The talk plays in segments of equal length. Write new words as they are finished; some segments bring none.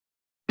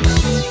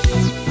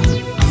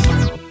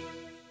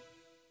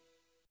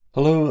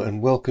Hello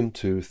and welcome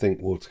to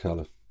Think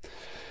Watercolour.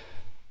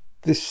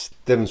 This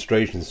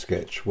demonstration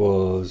sketch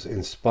was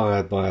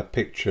inspired by a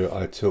picture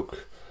I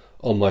took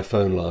on my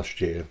phone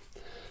last year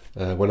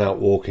when out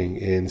walking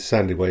in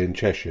Sandiway in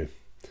Cheshire.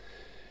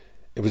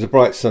 It was a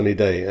bright sunny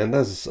day, and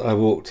as I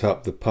walked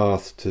up the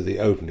path to the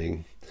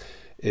opening,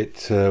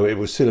 it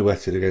was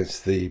silhouetted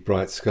against the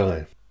bright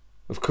sky.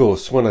 Of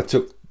course, when I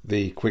took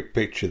the quick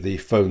picture, the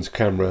phone's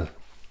camera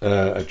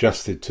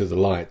adjusted to the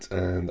light,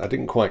 and I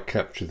didn't quite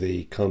capture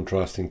the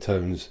contrasting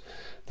tones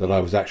that I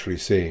was actually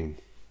seeing.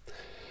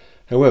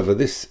 However,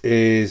 this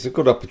is a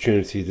good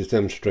opportunity to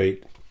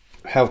demonstrate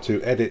how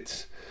to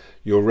edit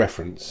your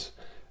reference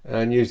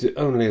and use it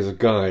only as a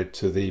guide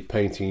to the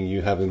painting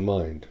you have in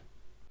mind.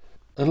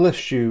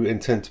 Unless you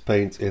intend to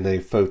paint in a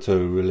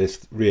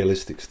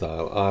photorealistic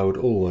style, I would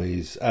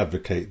always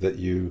advocate that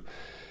you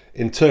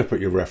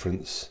interpret your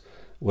reference,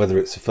 whether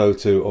it's a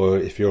photo or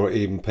if you're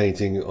even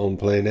painting on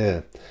plein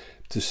air,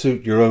 to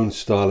suit your own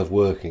style of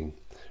working,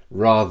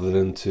 rather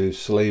than to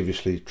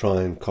slavishly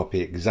try and copy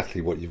exactly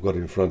what you've got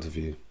in front of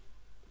you.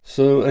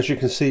 So, as you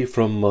can see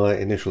from my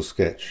initial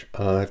sketch,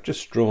 I've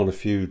just drawn a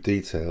few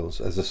details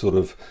as a sort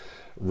of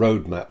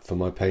roadmap for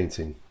my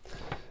painting.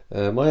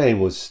 My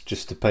aim was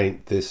just to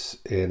paint this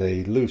in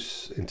a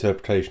loose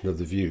interpretation of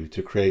the view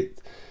to create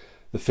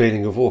the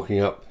feeling of walking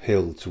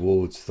uphill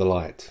towards the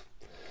light.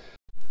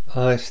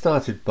 I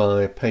started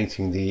by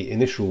painting the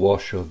initial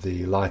wash of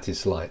the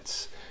lightest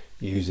lights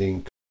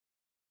using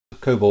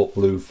cobalt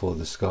blue for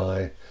the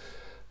sky,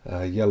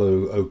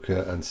 yellow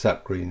ochre and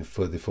sap green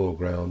for the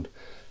foreground,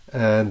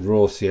 and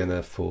raw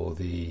sienna for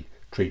the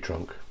tree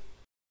trunk.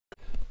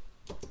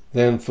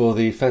 Then for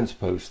the fence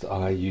post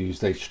I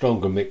used a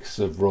stronger mix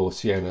of raw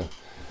sienna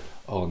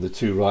on the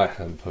two right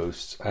hand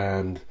posts,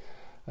 and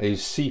I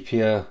used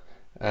sepia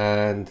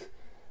and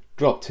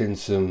dropped in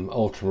some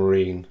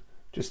ultramarine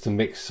just to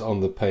mix on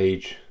the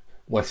page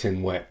wet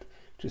in wet,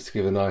 just to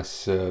give a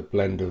nice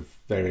blend of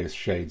various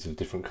shades of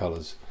different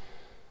colours.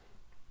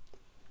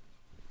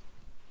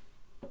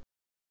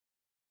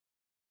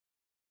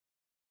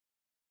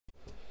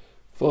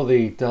 For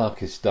the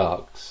darkest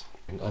darks,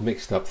 I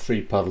mixed up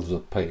 3 puddles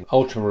of paint,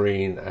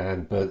 ultramarine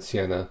and burnt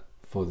sienna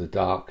for the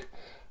dark,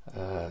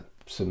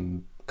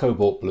 some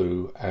cobalt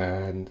blue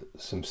and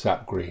some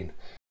sap green.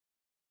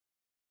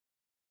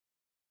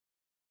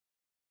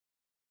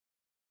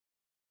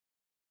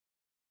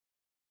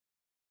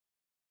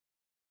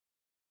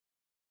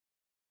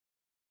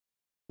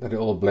 Let it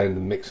all blend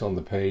and mix on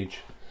the page.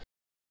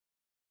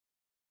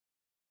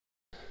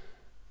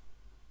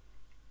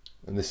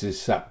 And this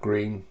is sap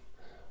green,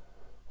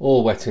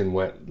 all wet in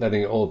wet,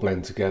 letting it all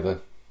blend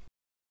together.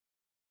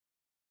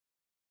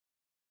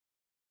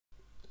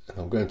 And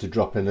I'm going to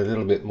drop in a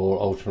little bit more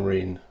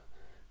ultramarine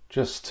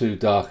just to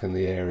darken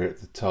the area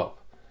at the top.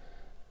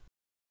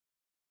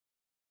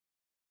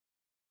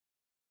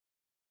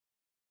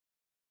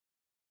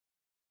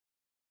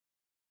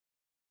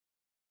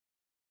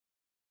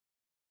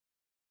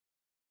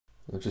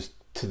 Just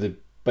to the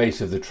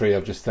base of the tree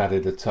I've just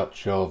added a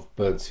touch of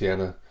burnt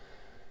sienna.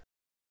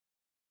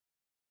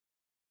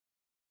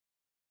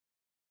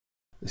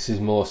 This is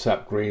more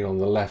sap green on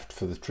the left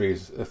for the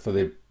trees, for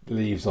the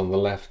leaves on the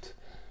left,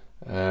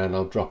 and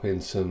I'll drop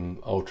in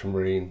some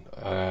ultramarine,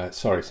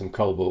 some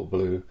cobalt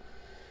blue,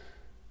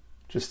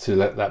 just to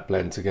let that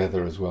blend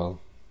together as well.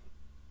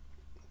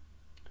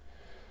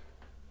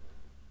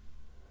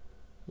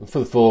 And for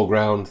the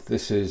foreground,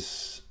 this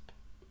is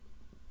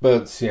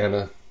burnt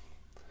sienna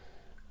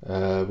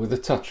with a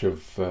touch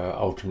of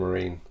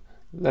ultramarine,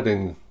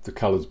 letting the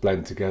colours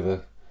blend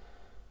together.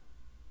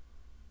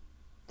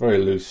 Very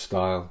loose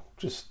style,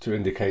 just to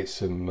indicate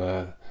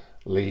some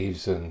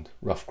leaves and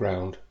rough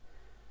ground.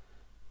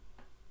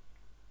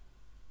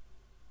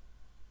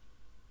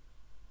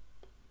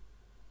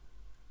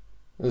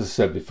 As I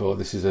said before,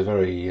 this is a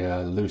very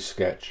loose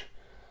sketch.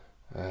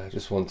 I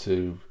just want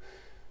to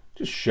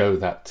show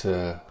that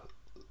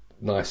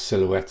nice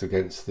silhouette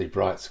against the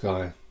bright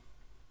sky.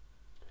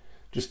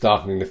 Just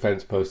darkening the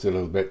fence post a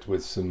little bit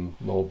with some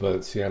more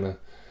burnt sienna,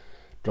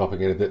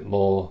 dropping in a bit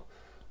more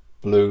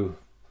blue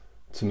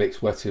to mix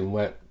wet in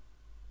wet.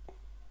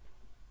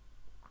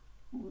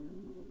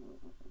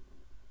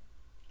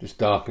 Just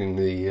darkening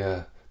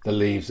the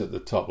leaves at the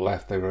top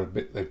left.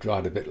 They've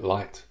dried a bit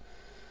light.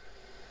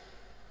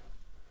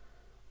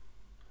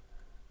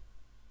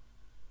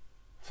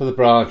 For the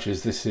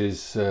branches, this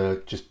is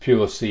just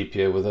pure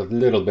sepia with a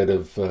little bit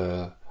of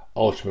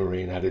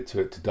ultramarine added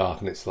to it to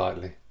darken it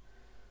slightly.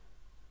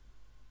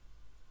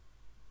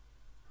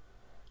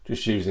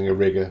 Just using a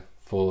rigger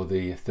for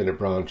the thinner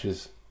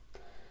branches.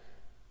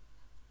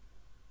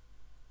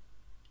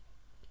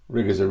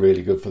 Riggers are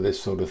really good for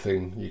this sort of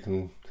thing. You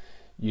can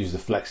use the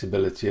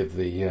flexibility of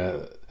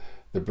the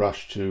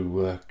brush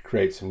to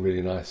create some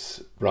really nice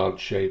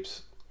branch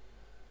shapes.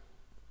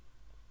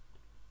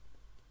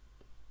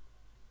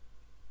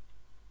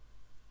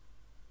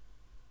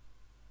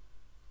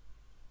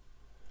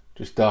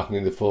 Just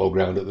darkening the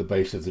foreground at the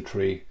base of the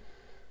tree.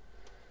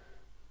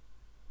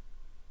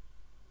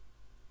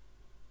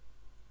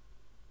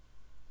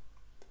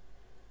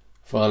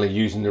 Finally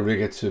using the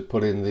rigger to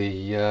put in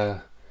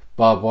the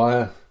barbed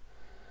wire.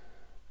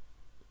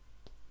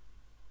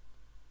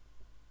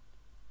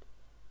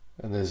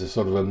 And there's a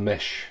sort of a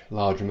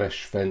large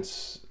mesh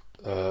fence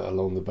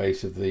along the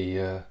base of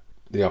the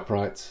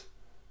uprights.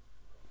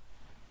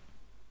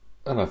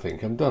 And I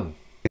think I'm done.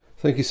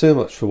 Thank you so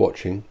much for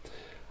watching.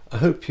 I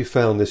hope you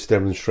found this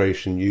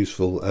demonstration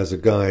useful as a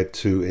guide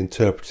to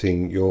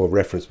interpreting your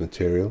reference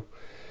material.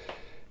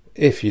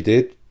 If you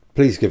did,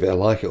 please give it a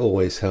like. It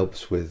always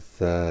helps with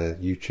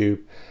YouTube.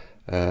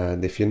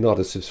 And if you're not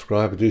a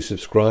subscriber, do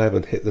subscribe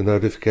and hit the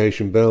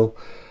notification bell.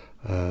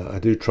 I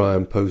do try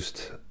and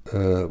post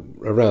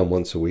around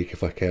once a week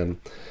if I can.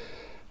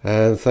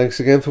 And thanks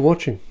again for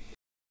watching.